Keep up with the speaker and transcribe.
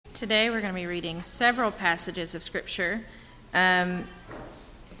Today we're going to be reading several passages of Scripture. We're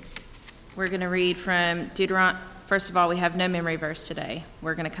going to read from Deuteronomy. First of all, we have no memory verse today.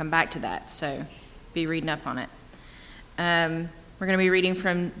 We're going to come back to that, so be reading up on it. We're going to be reading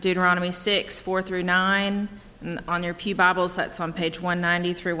from Deuteronomy 6, 4 through 9. And on your pew Bibles, that's on page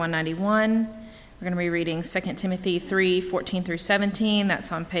 190 through 191. We're going to be reading 2 Timothy 3, 14 through 17.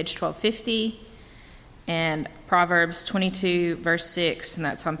 That's on page 1250. And Proverbs 22, verse 6, and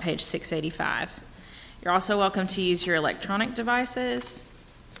that's on page 685. You're also welcome to use your electronic devices.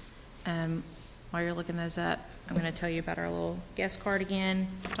 While you're looking those up, I'm going to tell you about our little guest card again.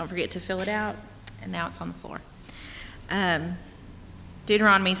 Don't forget to fill it out. And now it's on the floor.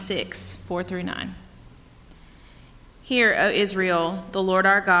 Deuteronomy 6, 4 through 9. Hear, O Israel, the Lord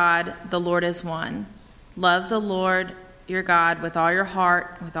our God, the Lord is one. Love the Lord your God with all your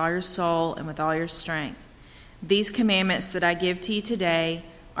heart, with all your soul, and with all your strength. These commandments that I give to you today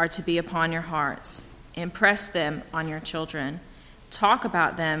are to be upon your hearts. Impress them on your children. Talk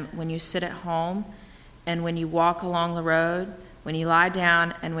about them when you sit at home and when you walk along the road, when you lie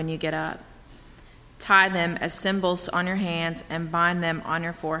down and when you get up. Tie them as symbols on your hands and bind them on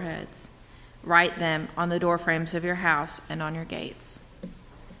your foreheads. Write them on the doorframes of your house and on your gates.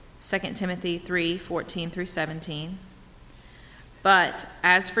 2 Timothy 3, 14 through 17. But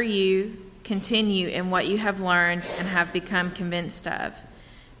as for you, continue in what you have learned and have become convinced of,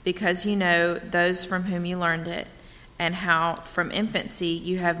 because you know those from whom you learned it, and how from infancy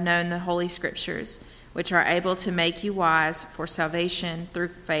you have known the Holy Scriptures, which are able to make you wise for salvation through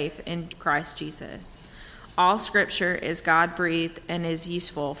faith in Christ Jesus. All Scripture is God-breathed and is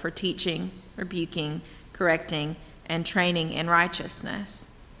useful for teaching, rebuking, correcting, and training in righteousness,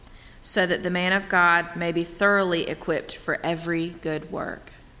 so that the man of God may be thoroughly equipped for every good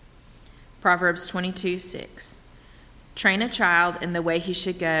work. Proverbs 22, 6. Train a child in the way he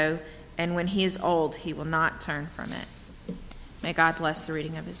should go, and when he is old, he will not turn from it. May God bless the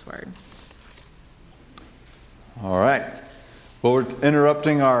reading of his word. All right. Well, we're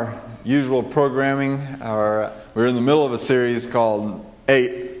interrupting our usual programming. We're in the middle of a series called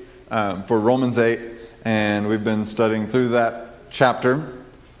 8 for Romans 8, and we've been studying through that chapter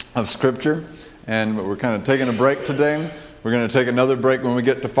of Scripture, and we're kind of taking a break today. We're going to take another break when we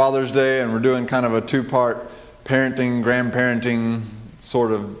get to Father's Day, and we're doing kind of a two-part parenting, grandparenting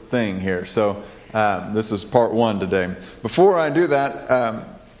sort of thing here. So this is part 1 today. Before I do that,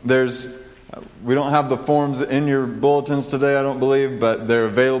 we don't have the forms in your bulletins today, I don't believe, but they're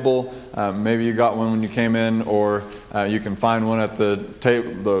available. Maybe you got one when you came in, or you can find one at the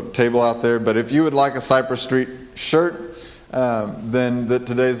table out there. But if you would like a Cypress Street shirt, then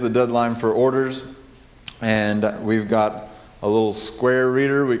today's the deadline for orders, and we've got a little square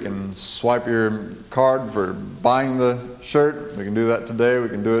reader. We can swipe your card for buying the shirt. We can do that today. We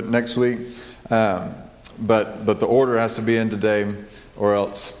can do it next week, but the order has to be in today, or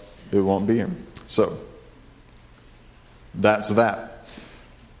else it won't be in. So that's that.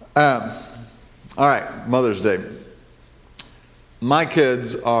 All right, Mother's Day. My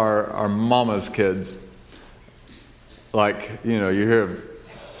kids are mama's kids. Like, you hear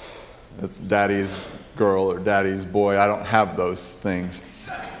it's daddy's girl or daddy's boy. I don't have those things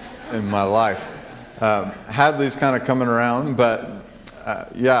in my life. Hadley's kind of coming around, but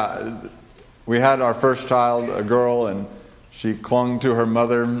we had our first child, a girl, and she clung to her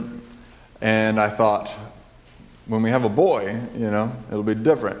mother. And I thought, when we have a boy, it'll be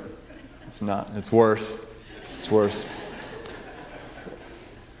different. It's not. It's worse. It's worse.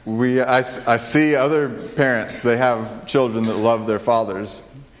 I see other parents, they have children that love their fathers.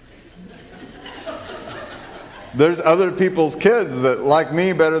 There's other people's kids that like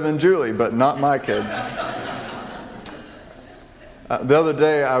me better than Julie, but not my kids. The other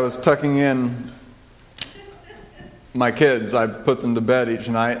day I was tucking in my kids. I put them to bed each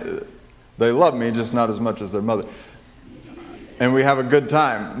night. They love me, just not as much as their mother. And we have a good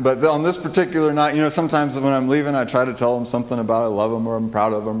time. But on this particular night, sometimes when I'm leaving, I try to tell them something about I love them or I'm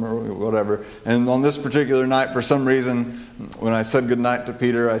proud of them or whatever. And on this particular night, for some reason, when I said goodnight to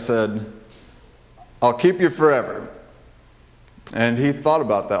Peter, I said, I'll keep you forever. And he thought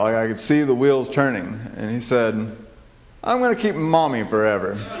about that. Like I could see the wheels turning. And he said, I'm going to keep mommy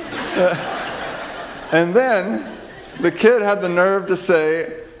forever. And then the kid had the nerve to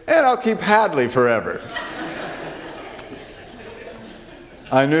say, and I'll keep Hadley forever.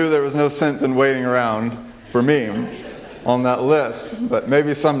 I knew there was no sense in waiting around for me on that list, but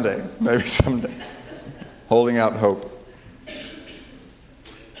maybe someday. Holding out hope.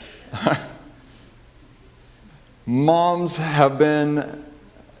 Moms have been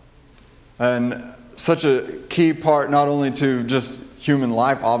such a key part, not only to just human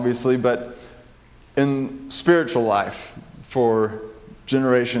life, obviously, but in spiritual life for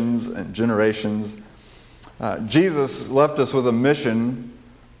generations and generations. Jesus left us with a mission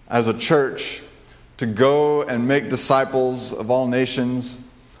as a church to go and make disciples of all nations,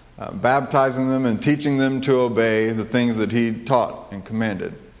 baptizing them and teaching them to obey the things that he taught and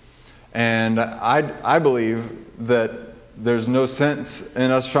commanded. And I believe that there's no sense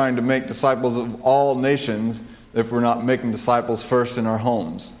in us trying to make disciples of all nations if we're not making disciples first in our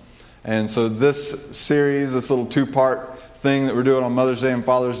homes. And so this series, this little two-part thing that we're doing on Mother's Day and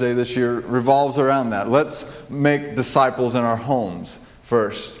Father's Day this year revolves around that. Let's make disciples in our homes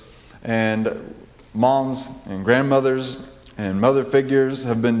first. And moms and grandmothers and mother figures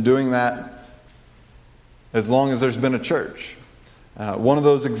have been doing that as long as there's been a church. One of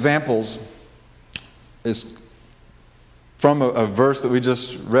those examples is from a verse that we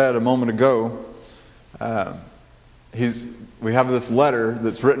just read a moment ago. We have this letter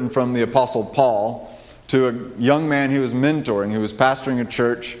that's written from the Apostle Paul to a young man he was mentoring. He was pastoring a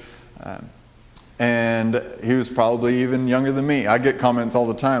church, and he was probably even younger than me. I get comments all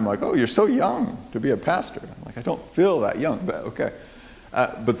the time like, "Oh, you're so young to be a pastor." I'm like, I don't feel that young, but okay.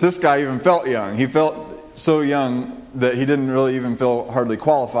 But this guy even felt young. He felt so young that he didn't really even feel hardly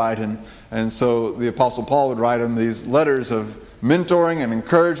qualified. And so the Apostle Paul would write him these letters of mentoring and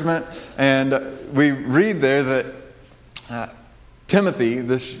encouragement. And we read there that Timothy,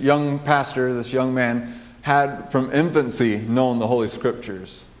 this young pastor, this young man, had from infancy known the Holy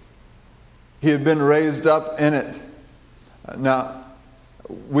Scriptures. He had been raised up in it. Now,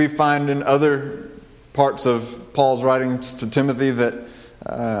 we find in other parts of Paul's writings to Timothy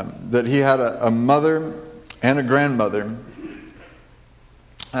that he had a mother and a grandmother.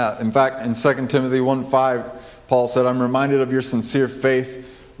 In fact, in 2 Timothy 1:5, Paul said, "I'm reminded of your sincere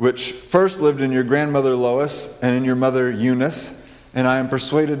faith, which first lived in your grandmother Lois and in your mother Eunice, and I am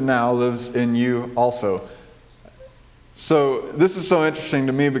persuaded now lives in you also." So this is so interesting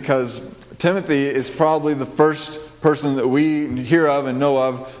to me because Timothy is probably the first person that we hear of and know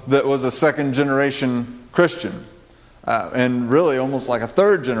of that was a second generation Christian. And really almost like a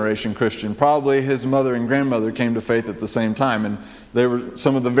third generation Christian. Probably his mother and grandmother came to faith at the same time. And they were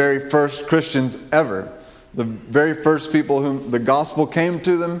some of the very first Christians ever. The very first people whom the gospel came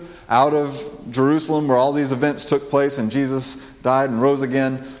to them out of Jerusalem, where all these events took place and Jesus died and rose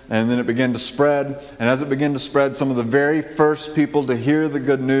again. And then it began to spread. And as it began to spread, some of the very first people to hear the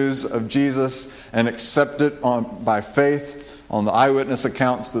good news of Jesus and accept it by faith on the eyewitness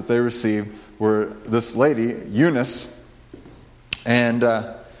accounts that they received were this lady, Eunice, and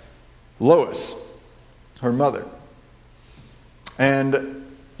Lois, her mother. And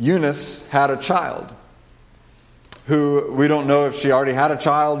Eunice had a child who we don't know if she already had a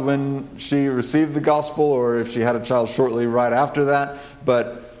child when she received the gospel or if she had a child shortly right after that.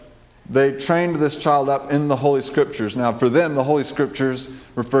 But they trained this child up in the Holy Scriptures. Now, for them, the Holy Scriptures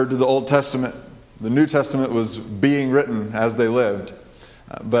referred to the Old Testament. The New Testament was being written as they lived.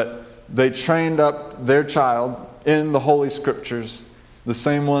 But they trained up their child in the Holy Scriptures, the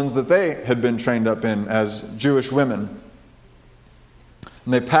same ones that they had been trained up in as Jewish women.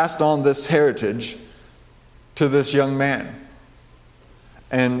 And they passed on this heritage to this young man.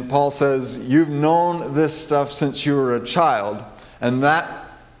 And Paul says, you've known this stuff since you were a child, and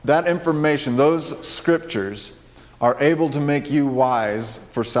that information, those scriptures, are able to make you wise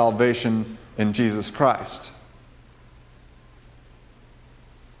for salvation in Jesus Christ.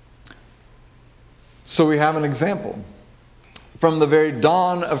 So we have an example from the very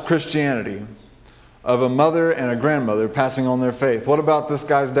dawn of Christianity of a mother and a grandmother passing on their faith. What about this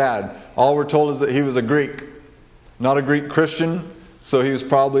guy's dad? All we're told is that he was a Greek, not a Greek Christian, so he was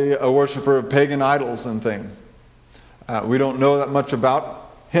probably a worshiper of pagan idols and things. We don't know that much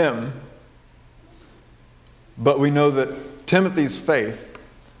about him, but we know that Timothy's faith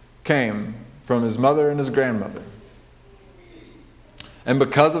came from his mother and his grandmother. And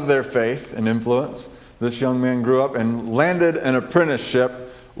because of their faith and influence, this young man grew up and landed an apprenticeship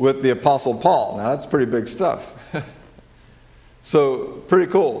with the Apostle Paul. Now, that's pretty big stuff. So,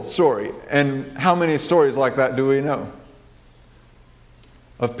 pretty cool story. And how many stories like that do we know?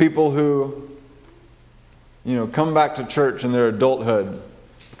 Of people who, come back to church in their adulthood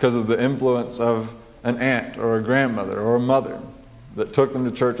because of the influence of an aunt or a grandmother or a mother that took them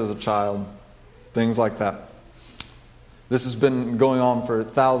to church as a child. Things like that. This has been going on for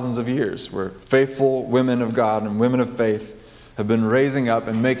thousands of years, where faithful women of God and women of faith have been raising up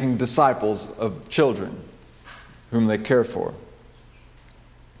and making disciples of children whom they care for.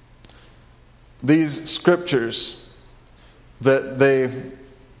 These scriptures that they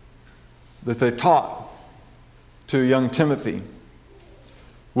taught to young Timothy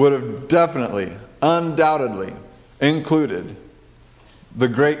would have definitely, undoubtedly included the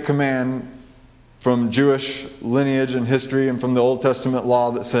great command from Jewish lineage and history and from the Old Testament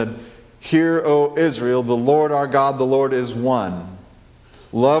law that said, "Hear, O Israel, the Lord our God, the Lord is one.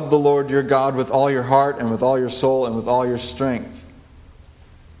 Love the Lord your God with all your heart and with all your soul and with all your strength."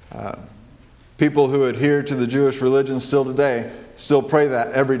 People who adhere to the Jewish religion still today still pray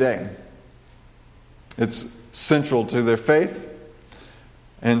that every day. It's central to their faith.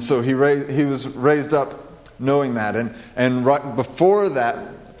 And so he was raised up knowing that. And right before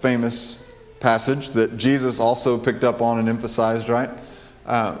that famous passage that Jesus also picked up on and emphasized, right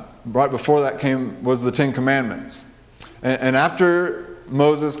before that was the Ten Commandments. And after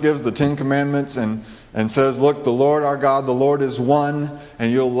Moses gives the Ten Commandments and says, "Look, the Lord our God, the Lord is one,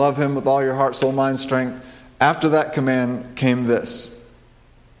 and you'll love him with all your heart, soul, mind, strength." After that command came this: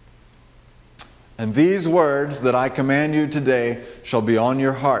 "And these words that I command you today shall be on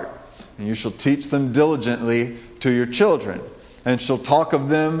your heart, and you shall teach them diligently to your children, and shall talk of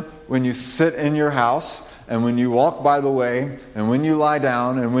them when you sit in your house, and when you walk by the way, and when you lie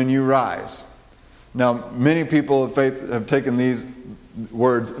down, and when you rise." Now, many people of faith have taken these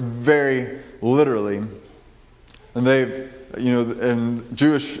words very literally, and they've, in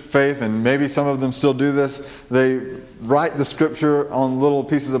Jewish faith, and maybe some of them still do this, they write the scripture on little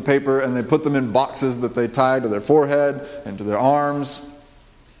pieces of paper and they put them in boxes that they tie to their forehead and to their arms.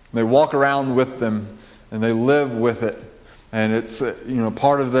 They walk around with them and they live with it, and it's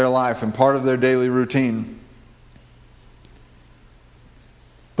part of their life and part of their daily routine.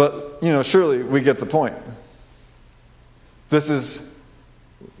 But surely we get the point. This is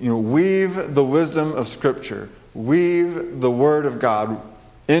weave the wisdom of Scripture, weave the Word of God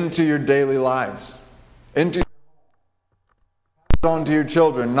into your daily lives, on to your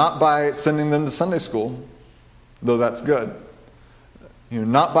children, not by sending them to Sunday school, though that's good.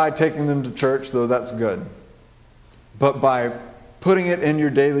 Not by taking them to church, though that's good. But by putting it in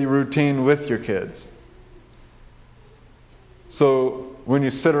your daily routine with your kids. So when you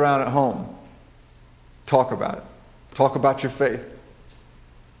sit around at home, talk about it. Talk about your faith.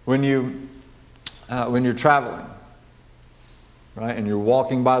 When you're traveling, right, and you're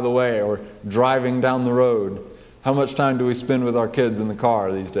walking by the way or driving down the road, how much time do we spend with our kids in the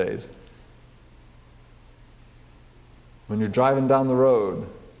car these days? When you're driving down the road,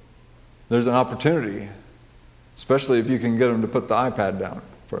 there's an opportunity, especially if you can get them to put the iPad down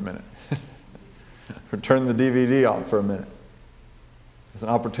for a minute or turn the DVD off for a minute. There's an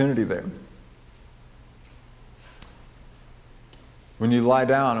opportunity there. When you lie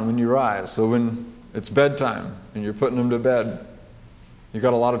down and when you rise, so when it's bedtime and you're putting them to bed, you've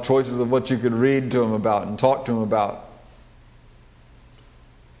got a lot of choices of what you could read to them about and talk to them about.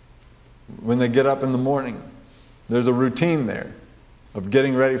 When they get up in the morning, there's a routine there of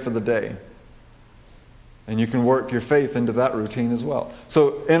getting ready for the day. And you can work your faith into that routine as well.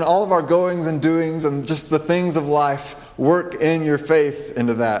 So in all of our goings and doings and just the things of life, work in your faith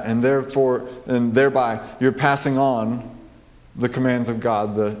into that. And thereby you're passing on the commands of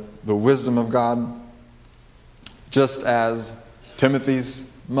God, the wisdom of God, just as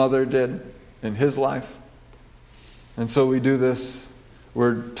Timothy's mother did in his life. And so we do this,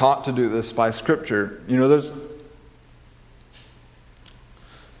 we're taught to do this by Scripture.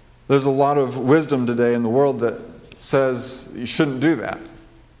 There's a lot of wisdom today in the world that says you shouldn't do that.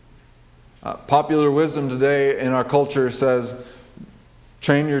 Popular wisdom today in our culture says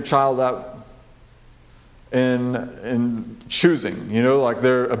train your child up in choosing, like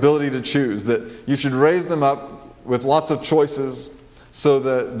their ability to choose, that you should raise them up with lots of choices so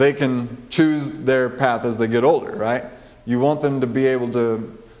that they can choose their path as they get older, right? You want them to be able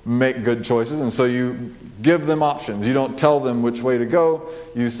to make good choices, and so you give them options. You don't tell them which way to go.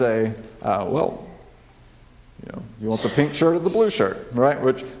 You say, you want the pink shirt or the blue shirt, right?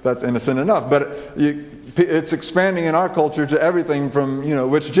 Which, that's innocent enough. But it's expanding in our culture to everything from,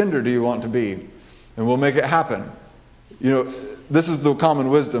 which gender do you want to be? And we'll make it happen. This is the common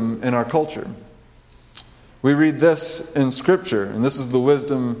wisdom in our culture. We read this in Scripture, and this is the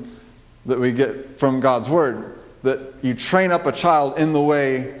wisdom that we get from God's Word, that you train up a child in the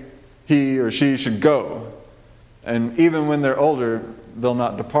way he or she should go. And even when they're older, they'll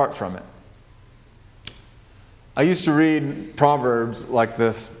not depart from it. I used to read Proverbs like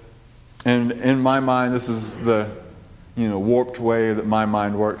this, and in my mind, this is the warped way that my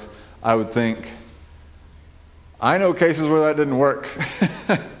mind works. I would think, I know cases where that didn't work.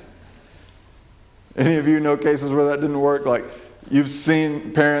 Any of you know cases where that didn't work? Like, you've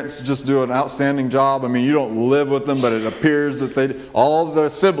seen parents just do an outstanding job. I mean, you don't live with them, but it appears that all the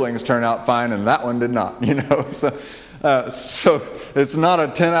siblings turn out fine, and that one did not. So it's not a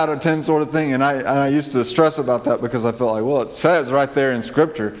 10 out of 10 sort of thing. And I used to stress about that because I felt like, well, it says right there in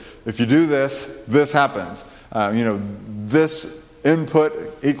Scripture, if you do this, this happens. This input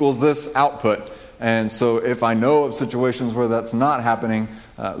equals this output. And so if I know of situations where that's not happening,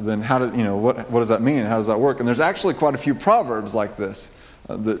 then what does that mean? How does that work? And there's actually quite a few proverbs like this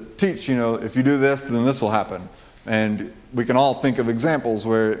that teach, if you do this, then this will happen. And we can all think of examples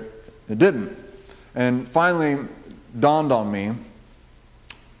where it didn't. And finally dawned on me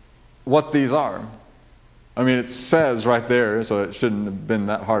what these are. I mean, it says right there, so it shouldn't have been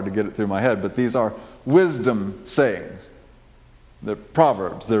that hard to get it through my head, but these are wisdom sayings. They're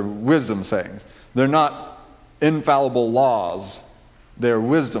proverbs. They're wisdom sayings. They're not infallible laws. They're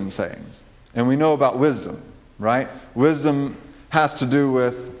wisdom sayings. And we know about wisdom, right? Wisdom has to do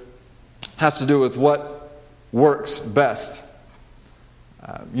with what works best.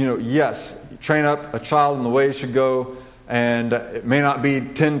 Yes, train up a child in the way he should go, and it may not be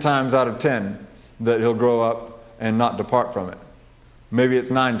 10 times out of 10 that he'll grow up and not depart from it. Maybe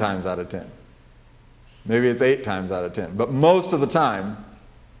it's 9 times out of 10. Maybe it's 8 times out of 10. But most of the time,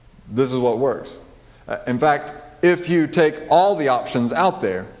 this is what works. In fact, if you take all the options out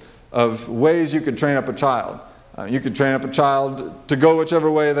there of ways you could train up a child, you could train up a child to go whichever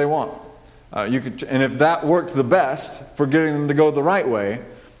way they want. And if that worked the best for getting them to go the right way,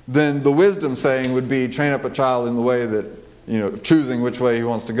 then the wisdom saying would be train up a child in the way that, choosing which way he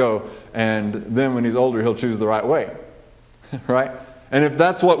wants to go, and then when he's older, he'll choose the right way. Right? And if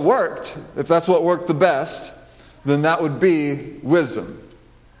that's what worked the best, then that would be wisdom.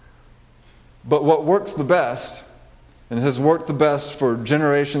 But what works the best, and has worked the best for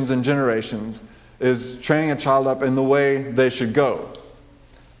generations and generations, is training a child up in the way they should go.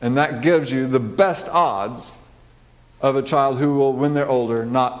 And that gives you the best odds of a child who will, when they're older,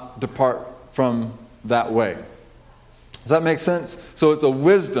 not depart from that way. Does that make sense? So it's a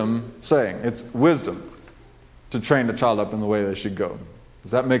wisdom saying. It's wisdom to train a child up in the way they should go.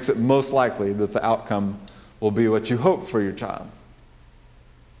 Because that makes it most likely that the outcome will be what you hope for your child.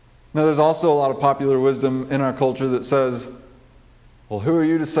 Now, there's also a lot of popular wisdom in our culture that says, well, who are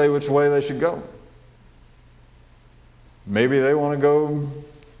you to say which way they should go? Maybe they want to go,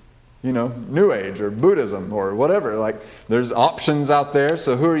 New Age or Buddhism or whatever. Like, there's options out there,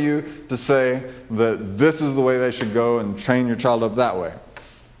 so who are you to say that this is the way they should go and train your child up that way?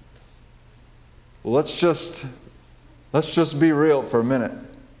 Well, let's just be real for a minute.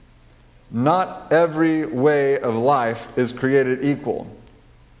 Not every way of life is created equal.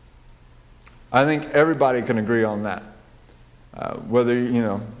 I think everybody can agree on that. Whether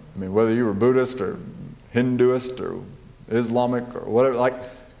you were Buddhist or Hinduist or Islamic or whatever,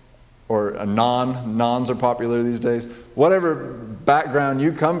 or a nons are popular these days. Whatever background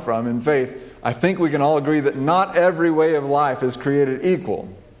you come from in faith, I think we can all agree that not every way of life is created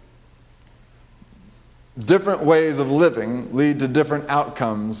equal. Different ways of living lead to different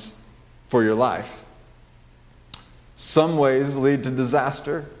outcomes for your life. Some ways lead to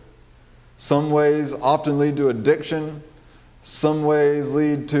disaster. Some ways often lead to addiction. Some ways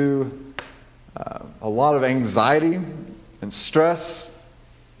lead to a lot of anxiety and stress,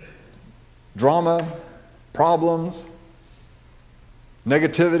 drama, problems,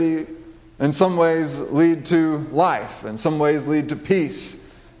 negativity. In some ways lead to life. In some ways lead to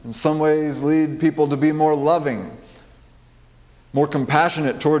peace. In some ways lead people to be more loving, more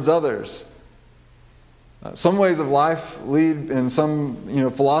compassionate towards others. Some ways of life lead, in some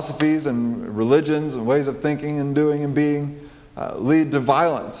philosophies and religions and ways of thinking and doing and being, lead to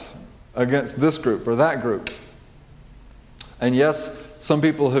violence against this group or that group. And yes, some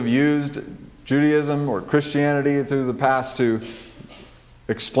people have used Judaism or Christianity through the past to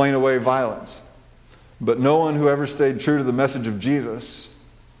explain away violence. But no one who ever stayed true to the message of Jesus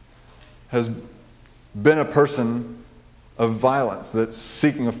has been a person of violence that's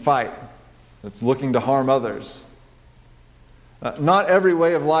seeking a fight, that's looking to harm others. Not every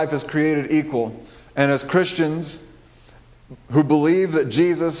way of life is created equal. And as Christians who believe that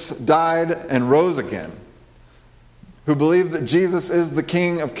Jesus died and rose again, who believe that Jesus is the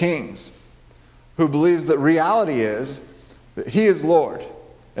King of Kings, who believes that reality is that He is Lord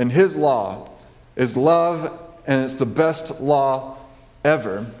and His law is love and it's the best law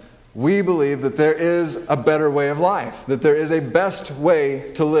ever, we believe that there is a better way of life, that there is a best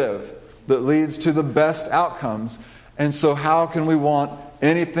way to live that leads to the best outcomes. And so how can we want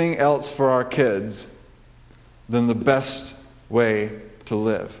anything else for our kids than the best way to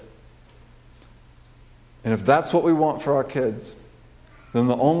live? And if that's what we want for our kids, then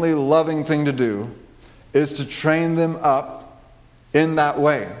the only loving thing to do is to train them up in that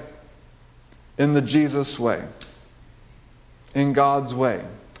way, in the Jesus way. in God's way.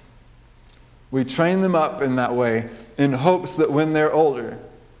 We train them up in that way in hopes that when they're older,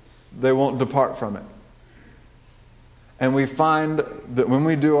 they won't depart from it. And we find that when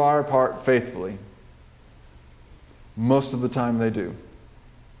we do our part faithfully, most of the time they do.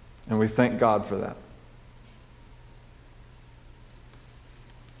 And we thank God for that.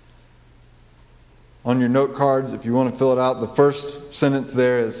 On your note cards, if you want to fill it out, the first sentence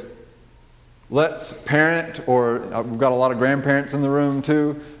there is, let's parent, or we've got a lot of grandparents in the room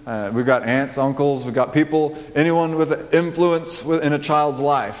too. We've got aunts, uncles, we've got people, anyone with influence in a child's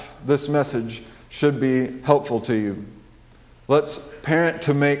life. This message should be helpful to you. Let's parent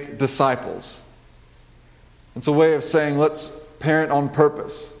to make disciples. It's a way of saying let's parent on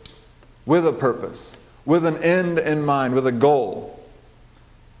purpose, with an end in mind, with a goal.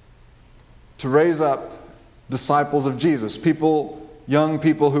 To raise up disciples of Jesus, young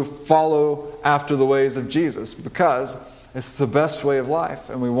people who follow after the ways of Jesus, because it's the best way of life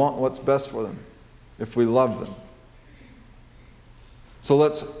and we want what's best for them if we love them. So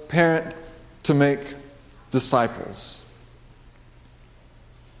let's parent to make disciples.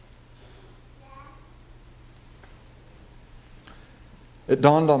 It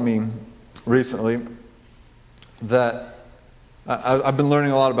dawned on me recently that I've been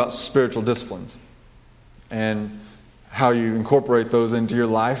learning a lot about spiritual disciplines and how you incorporate those into your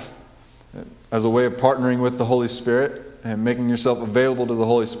life as a way of partnering with the Holy Spirit and making yourself available to the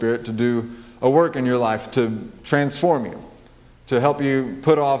Holy Spirit to do a work in your life to transform you, to help you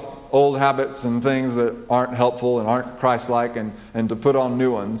put off old habits and things that aren't helpful and aren't Christ-like, and to put on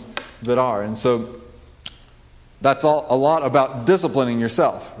new ones that are. And so that's a lot about disciplining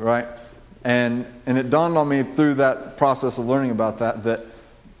yourself, right? And it dawned on me through that process of learning about that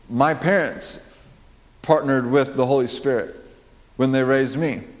my parents partnered with the Holy Spirit when they raised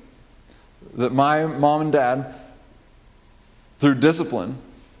me. That my mom and dad, through discipline,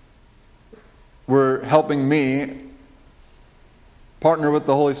 were helping me partner with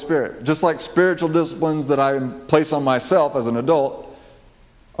the Holy Spirit. Just like spiritual disciplines that I place on myself as an adult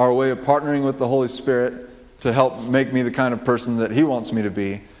are a way of partnering with the Holy Spirit to help make me the kind of person that He wants me to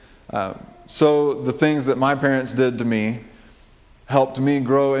be. So the things that my parents did to me helped me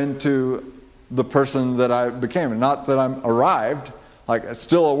grow into the person that I became. Not that I'm arrived, like it's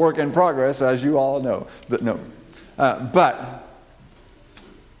still a work in progress, as you all know. But,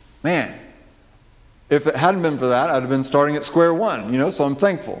 man, if it hadn't been for that, I'd have been starting at square one, so I'm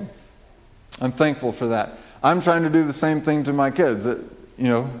thankful. I'm thankful for that. I'm trying to do the same thing to my kids.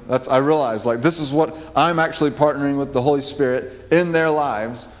 I realize, this is what I'm actually partnering with the Holy Spirit in their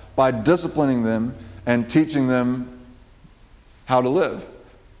lives by disciplining them and teaching them how to live.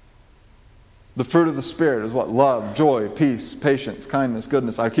 The fruit of the Spirit is what? Love, joy, peace, patience, kindness,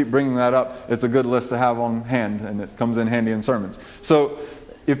 goodness. I keep bringing that up. It's a good list to have on hand, and it comes in handy in sermons. So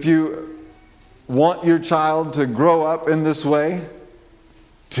if you want your child to grow up in this way,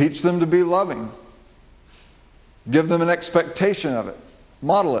 teach them to be loving. Give them an expectation of it.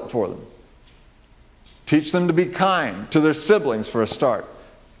 Model it for them. Teach them to be kind to their siblings for a start.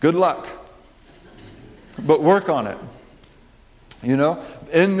 Good luck. But work on it.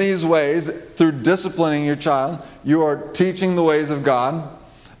 In these ways, through disciplining your child, you are teaching the ways of God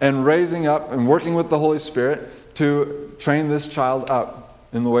and raising up and working with the Holy Spirit to train this child up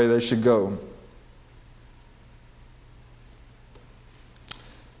in the way they should go.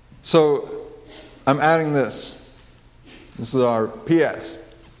 So, I'm adding this. This is our PS.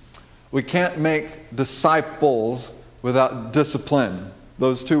 We can't make disciples without discipline.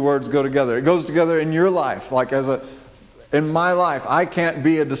 Those two words go together. It goes together in your life. In my life, I can't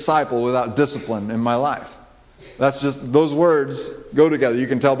be a disciple without discipline in my life. That's just, those words go together. You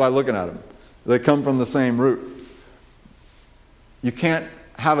can tell by looking at them. They come from the same root. You can't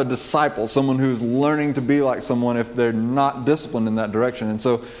have a disciple, someone who's learning to be like someone, if they're not disciplined in that direction. And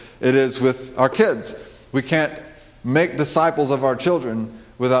so it is with our kids. We can't make disciples of our children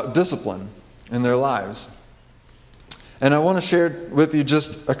without discipline in their lives. And I want to share with you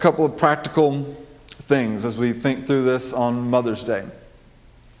just a couple of practical things as we think through this on Mother's Day.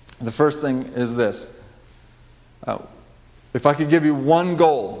 The first thing is this. If I could give you one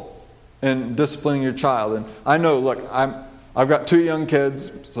goal in disciplining your child, and I know, look, I've got 2 young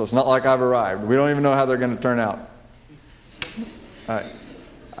kids, so it's not like I've arrived. We don't even know how they're going to turn out. All right.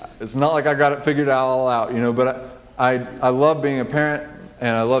 It's not like I got it figured all out, but I love being a parent,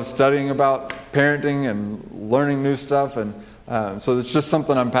 and I love studying about parenting and learning new stuff, and so it's just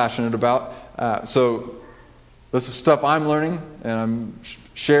something I'm passionate about. So this is stuff I'm learning, and I'm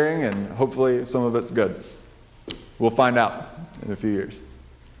sharing, and hopefully some of it's good. We'll find out in a few years.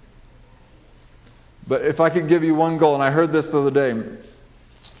 But if I could give you one goal, and I heard this the other day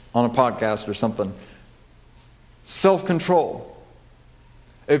on a podcast or something, self-control.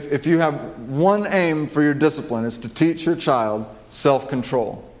 If you have one aim for your discipline, it's to teach your child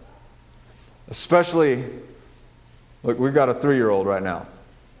self-control. Especially, look, we've got a 3-year-old right now.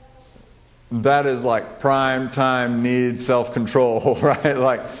 That is like prime time needs self-control, right?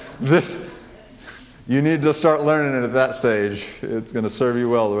 Like this, you need to start learning it at that stage. It's going to serve you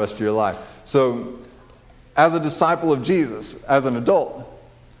well the rest of your life. So, as a disciple of Jesus, as an adult,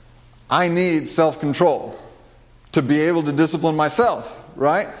 I need self-control to be able to discipline myself,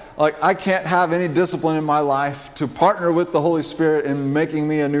 right? Like, I can't have any discipline in my life to partner with the Holy Spirit in making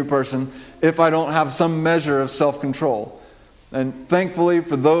me a new person if I don't have some measure of self-control. And thankfully,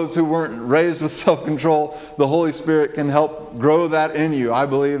 for those who weren't raised with self-control, the Holy Spirit can help grow that in you. I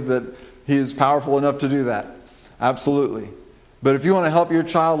believe that He is powerful enough to do that. Absolutely. But if you want to help your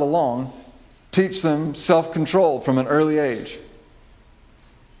child along, teach them self-control from an early age.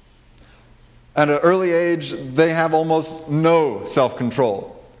 At an early age, they have almost no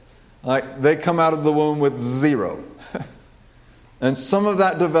self-control. Like, they come out of the womb with 0. And some of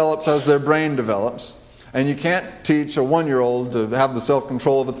that develops as their brain develops. And you can't teach a 1-year-old to have the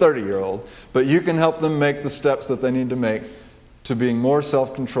self-control of a 30-year-old. But you can help them make the steps that they need to make to being more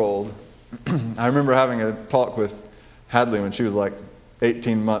self-controlled. I remember having a talk with Hadley when she was like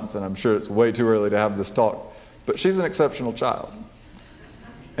 18 months, and I'm sure it's way too early to have this talk. But she's an exceptional child.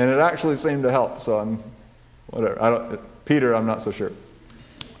 And it actually seemed to help, so I'm, whatever. Peter, I'm not so sure.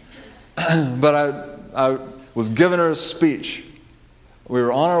 But I was giving her a speech. We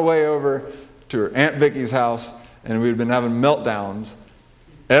were on our way over to her Aunt Vicky's house, and we'd been having meltdowns.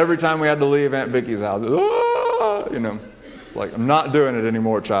 Every time we had to leave Aunt Vicky's house, it's like, I'm not doing it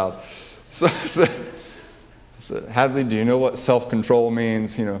anymore, child. So I said, Hadley, do you know what self-control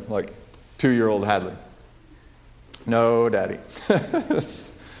means? Like 2-year-old Hadley. No, Daddy.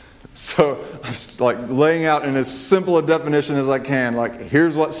 So I was like laying out in as simple a definition as I can, like,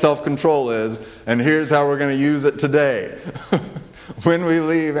 here's what self-control is, and here's how we're going to use it today. When we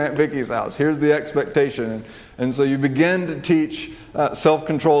leave Aunt Vicky's house, here's the expectation. And so you begin to teach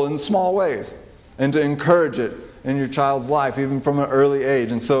self-control in small ways and to encourage it in your child's life, even from an early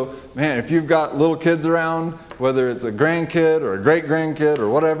age. And so, man, if you've got little kids around, whether it's a grandkid or a great-grandkid or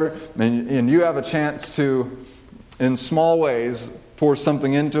whatever, and you have a chance to, in small ways, pour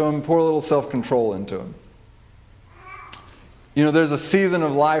something into them, pour a little self-control into them. There's a season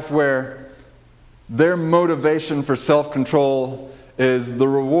of life where their motivation for self-control is the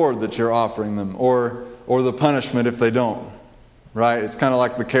reward that you're offering them, or the punishment if they don't, right? It's kind of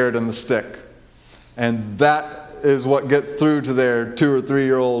like the carrot and the stick. And that is what gets through to their 2 or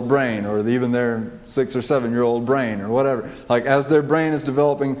 3-year-old brain, or even their 6 or 7-year-old brain, or whatever. Like, as their brain is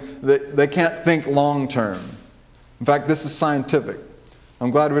developing, they can't think long-term. In fact, this is scientific. I'm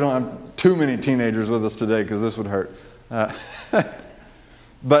glad we don't have too many teenagers with us today, because this would hurt.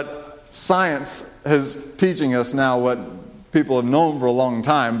 But science is teaching us now what people have known for a long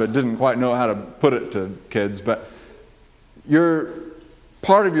time, but didn't quite know how to put it to kids. But your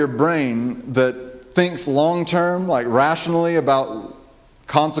part of your brain that thinks long-term, like rationally about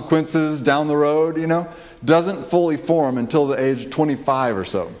consequences down the road, doesn't fully form until the age of 25 or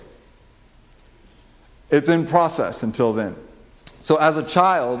so. It's in process until then. So as a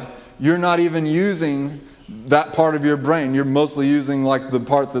child, you're not even using that part of your brain. You're mostly using like the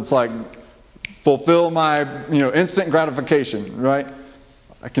part that's like, fulfill my, instant gratification, right?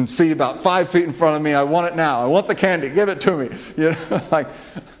 I can see about 5 feet in front of me. I want it now. I want the candy. Give it to me. Like,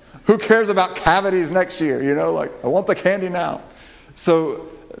 who cares about cavities next year? Like, I want the candy now. So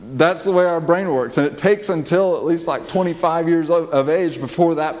that's the way our brain works. And it takes until at least like 25 years of age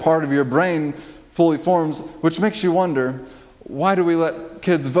before that part of your brain fully forms, which makes you wonder, why do we let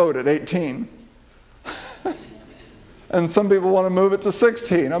kids vote at 18? And some people want to move it to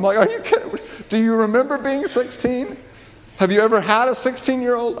 16. I'm like, are you kidding? Do you remember being 16? Have you ever had a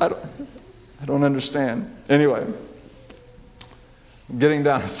 16-year-old? I don't understand. Anyway, getting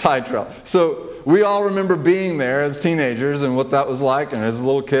down a side trail. So we all remember being there as teenagers and what that was like, and as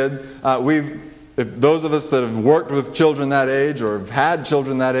little kids. If those of us that have worked with children that age or have had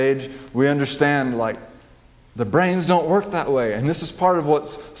children that age, we understand, like, the brains don't work that way. And this is part of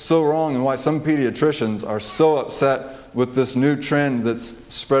what's so wrong and why some pediatricians are so upset with this new trend that's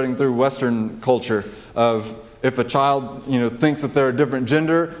spreading through Western culture of, if a child, thinks that they're a different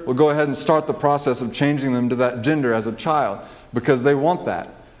gender, we'll go ahead and start the process of changing them to that gender as a child because they want that.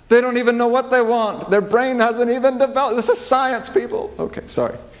 They don't even know what they want. Their brain hasn't even developed. This is science, people. Okay,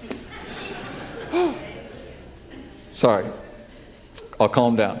 sorry. Sorry. I'll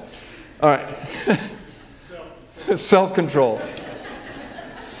calm down. All right. Self-control.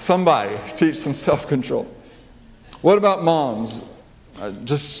 Somebody teach some self-control. What about moms?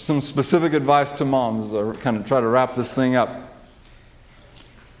 Just some specific advice to moms, or kind of try to wrap this thing up.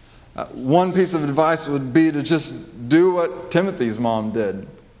 One piece of advice would be to just do what Timothy's mom did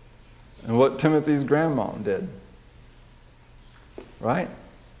and what Timothy's grandmom did. Right?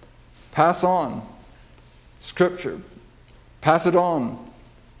 Pass on Scripture. Pass it on.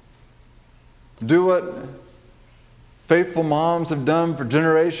 Do what faithful moms have done for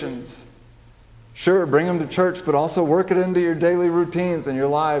generations. Sure, bring them to church, but also work it into your daily routines and your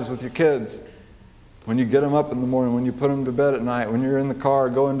lives with your kids. When you get them up in the morning, when you put them to bed at night, when you're in the car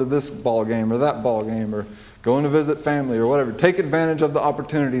going to this ball game or that ball game, or going to visit family or whatever. Take advantage of the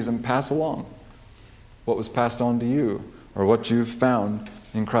opportunities and pass along what was passed on to you or what you've found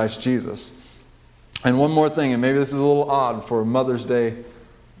in Christ Jesus. And one more thing, and maybe this is a little odd for a Mother's Day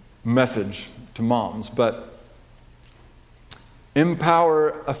message to moms, but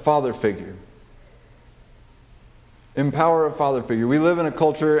empower a father figure. Empower a father figure. We live in a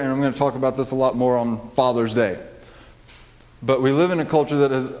culture, and I'm going to talk about this a lot more on Father's Day, but we live in a culture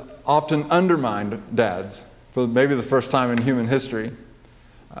that has often undermined dads for maybe the first time in human history.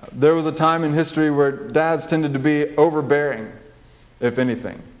 There was a time in history where dads tended to be overbearing, if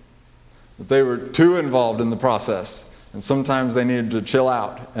anything. That they were too involved in the process, and sometimes they needed to chill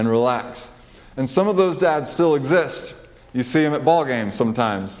out and relax. And some of those dads still exist. You see them at ball games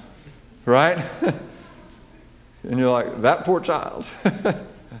sometimes, right? And you're like, that poor child.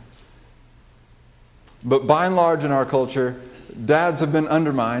 But by and large in our culture, dads have been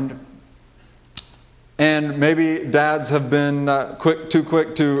undermined, and maybe dads have been too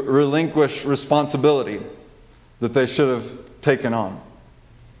quick to relinquish responsibility that they should have taken on.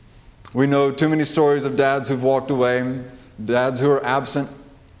 We know too many stories of dads who've walked away, dads who are absent,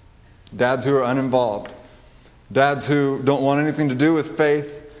 dads who are uninvolved, dads who don't want anything to do with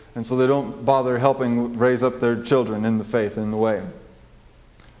faith, and so they don't bother helping raise up their children in the faith, in the way.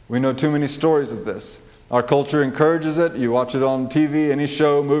 We know too many stories of this. Our culture encourages it. You watch it on TV, any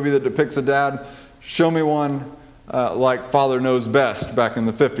show, movie that depicts a dad. Show me one like Father Knows Best back in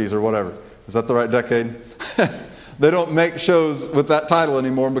the 50s or whatever. Is that the right decade? They don't make shows with that title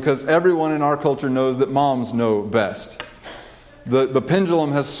anymore because everyone in our culture knows that moms know best. The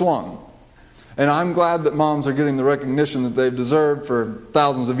pendulum has swung. And I'm glad that moms are getting the recognition that they've deserved for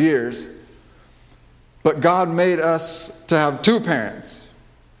thousands of years. But God made us to have two parents.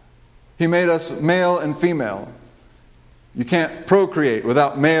 He made us male and female. You can't procreate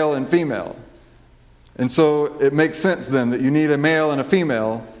without male and female. And so it makes sense then that you need a male and a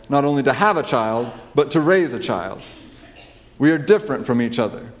female, not only to have a child, but to raise a child. We are different from each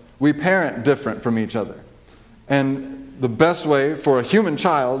other. We parent different from each other. And the best way for a human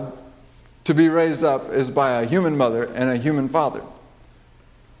child to be raised up is by a human mother and a human father.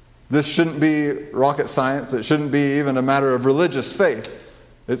 This shouldn't be rocket science. It shouldn't be even a matter of religious faith.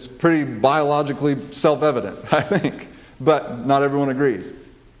 It's pretty biologically self-evident, I think. But not everyone agrees.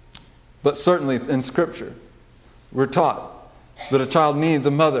 But certainly in Scripture, we're taught that a child needs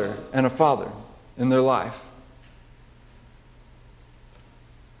a mother and a father in their life.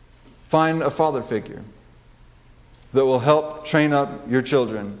 Find a father figure that will help train up your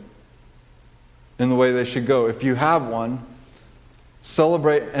children in the way they should go. If you have one,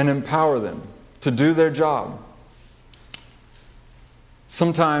 celebrate and empower them to do their job.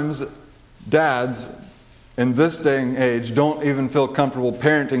 Sometimes dads in this day and age don't even feel comfortable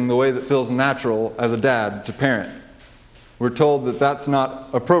parenting the way that feels natural as a dad to parent. We're told that that's not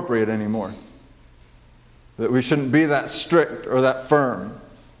appropriate anymore. That we shouldn't be that strict or that firm.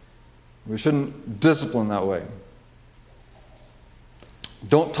 We shouldn't discipline that way.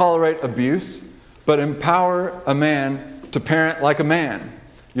 Don't tolerate abuse, but empower a man to parent like a man.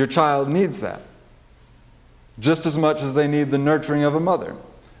 Your child needs that. Just as much as they need the nurturing of a mother.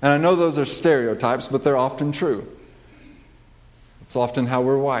 And I know those are stereotypes, but they're often true. It's often how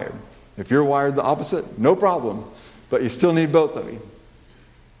we're wired. If you're wired the opposite, no problem. But you still need both of you.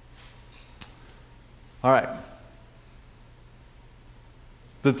 All right.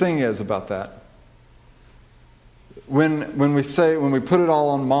 The thing is about that, when we put it all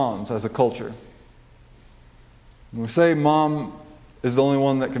on moms as a culture, when we say mom is the only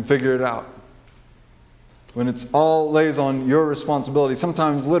one that can figure it out, when it's all lays on your responsibility,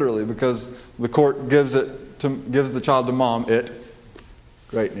 sometimes literally because the court gives the child to mom,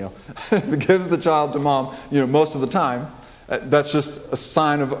 great Neil, gives the child to mom, most of the time. That's just a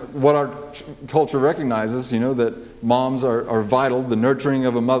sign of what our culture recognizes, that moms are vital. The nurturing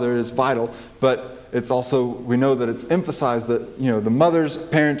of a mother is vital. But it's also, we know that it's emphasized that, the mother's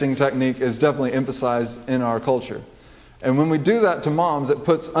parenting technique is definitely emphasized in our culture. And when we do that to moms, it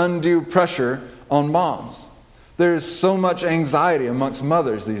puts undue pressure on moms. There is so much anxiety amongst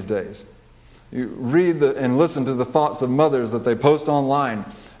mothers these days. You read and listen to the thoughts of mothers that they post online,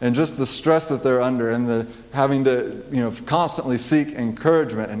 and just the stress that they're under, and the having to, constantly seek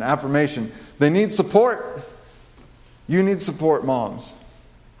encouragement and affirmation. They need support. You need support, moms.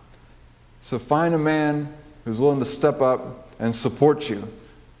 So find a man who's willing to step up and support you.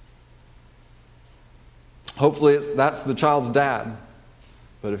 Hopefully that's the child's dad.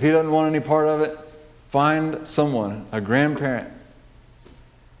 But if he doesn't want any part of it, find someone, a grandparent,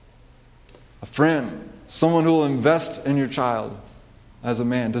 a friend, someone who will invest in your child as a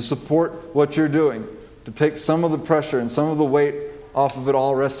man, to support what you're doing, to take some of the pressure and some of the weight off of it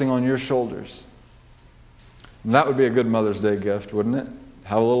all resting on your shoulders. And that would be a good Mother's Day gift, wouldn't it?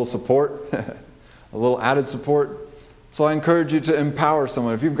 Have a little support, a little added support. So I encourage you to empower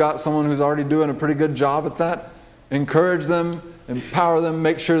someone. If you've got someone who's already doing a pretty good job at that, encourage them, empower them,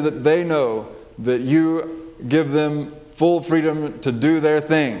 make sure that they know that you give them full freedom to do their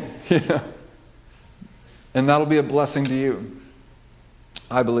thing. And that'll be a blessing to you.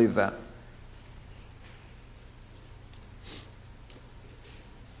 I believe that.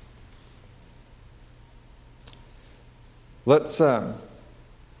 Let's, one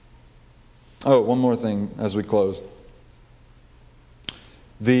more thing as we close.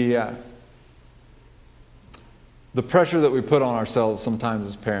 The pressure that we put on ourselves sometimes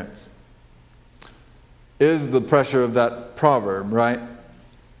as parents is the pressure of that proverb, right?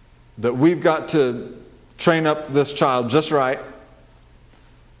 That we've got to train up this child just right,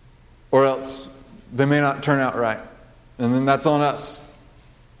 or else they may not turn out right. And then that's on us.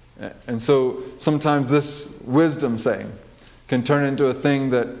 And so sometimes this wisdom saying can turn into a thing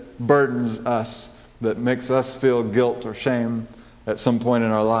that burdens us, that makes us feel guilt or shame at some point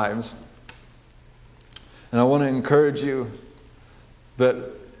in our lives. And I want to encourage you that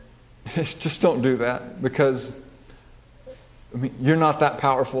just don't do that, because you're not that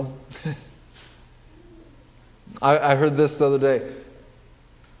powerful. I heard this the other day.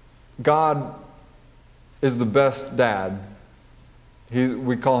 God is the best dad.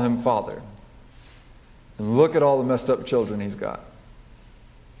 We call him Father. And look at all the messed up children he's got.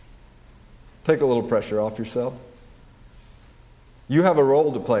 Take a little pressure off yourself. You have a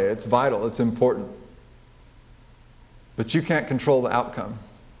role to play. It's vital. It's important. But you can't control the outcome.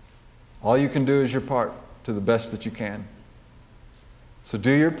 All you can do is your part to the best that you can. So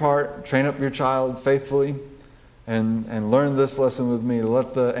do your part. Train up your child faithfully. And learn this lesson with me.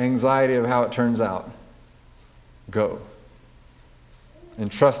 Let the anxiety of how it turns out go. And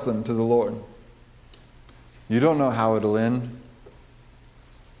trust them to the Lord. You don't know how it'll end.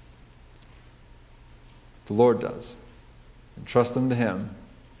 The Lord does. And trust them to Him.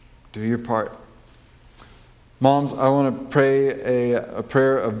 Do your part. Moms, I want to pray a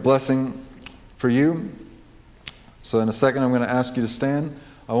prayer of blessing for you. So in a second, I'm going to ask you to stand.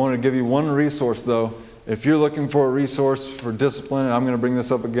 I want to give you one resource, though. If you're looking for a resource for discipline, and I'm going to bring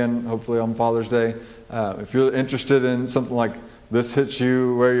this up again, hopefully on Father's Day. If you're interested in something like this hits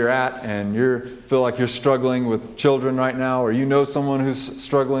you where you're at, and you feel like you're struggling with children right now, or you know someone who's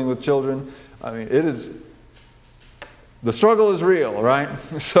struggling with children, the struggle is real, right?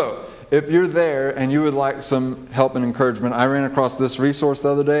 So if you're there and you would like some help and encouragement, I ran across this resource the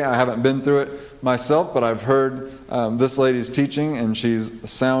other day. I haven't been through it myself, but I've heard this lady's teaching, and she's a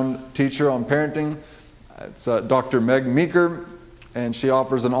sound teacher on parenting. It's Dr. Meg Meeker, and she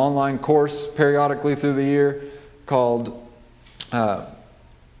offers an online course periodically through the year called, I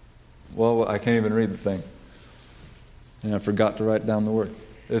can't even read the thing. And I forgot to write down the word.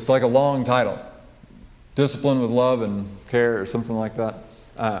 It's like a long title. Discipline with Love and Care, or something like that.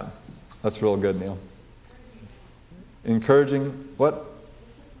 That's real good, Neil. Encouraging, what?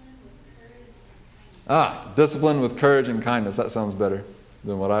 Discipline with courage and kindness. That sounds better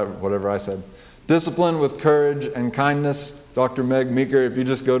than whatever I said. Discipline with Courage and Kindness, Dr. Meg Meeker. If you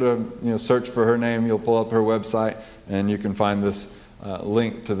just go to search for her name, you'll pull up her website, and you can find this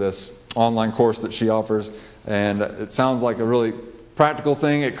link to this online course that she offers. And it sounds like a really practical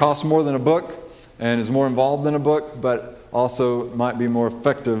thing. It costs more than a book and is more involved than a book, but also might be more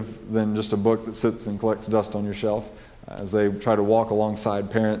effective than just a book that sits and collects dust on your shelf, as they try to walk alongside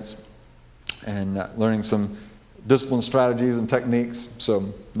parents and learning some discipline strategies and techniques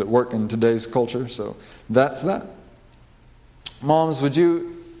that work in today's culture. So that's that. Moms, would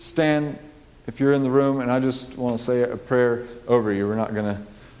you stand if you're in the room? And I just want to say a prayer over you. We're not going to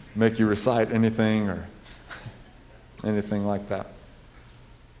make you recite anything or anything like that.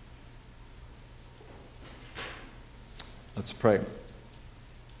 Let's pray.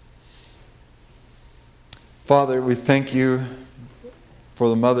 Father, we thank you for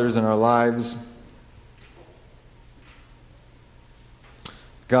the mothers in our lives.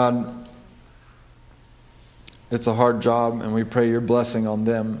 God, it's a hard job, and we pray your blessing on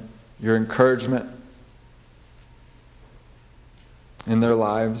them, your encouragement in their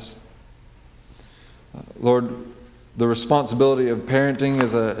lives. Lord, the responsibility of parenting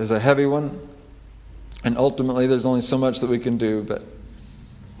is a heavy one, and ultimately there's only so much that we can do, but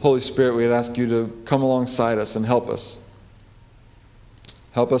Holy Spirit, we'd ask you to come alongside us and help us.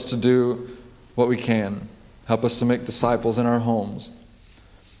 Help us to do what we can. Help us to make disciples in our homes.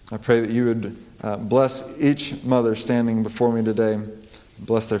 I pray that you would bless each mother standing before me today.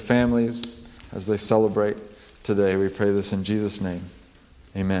 Bless their families as they celebrate today. We pray this in Jesus' name.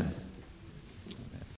 Amen.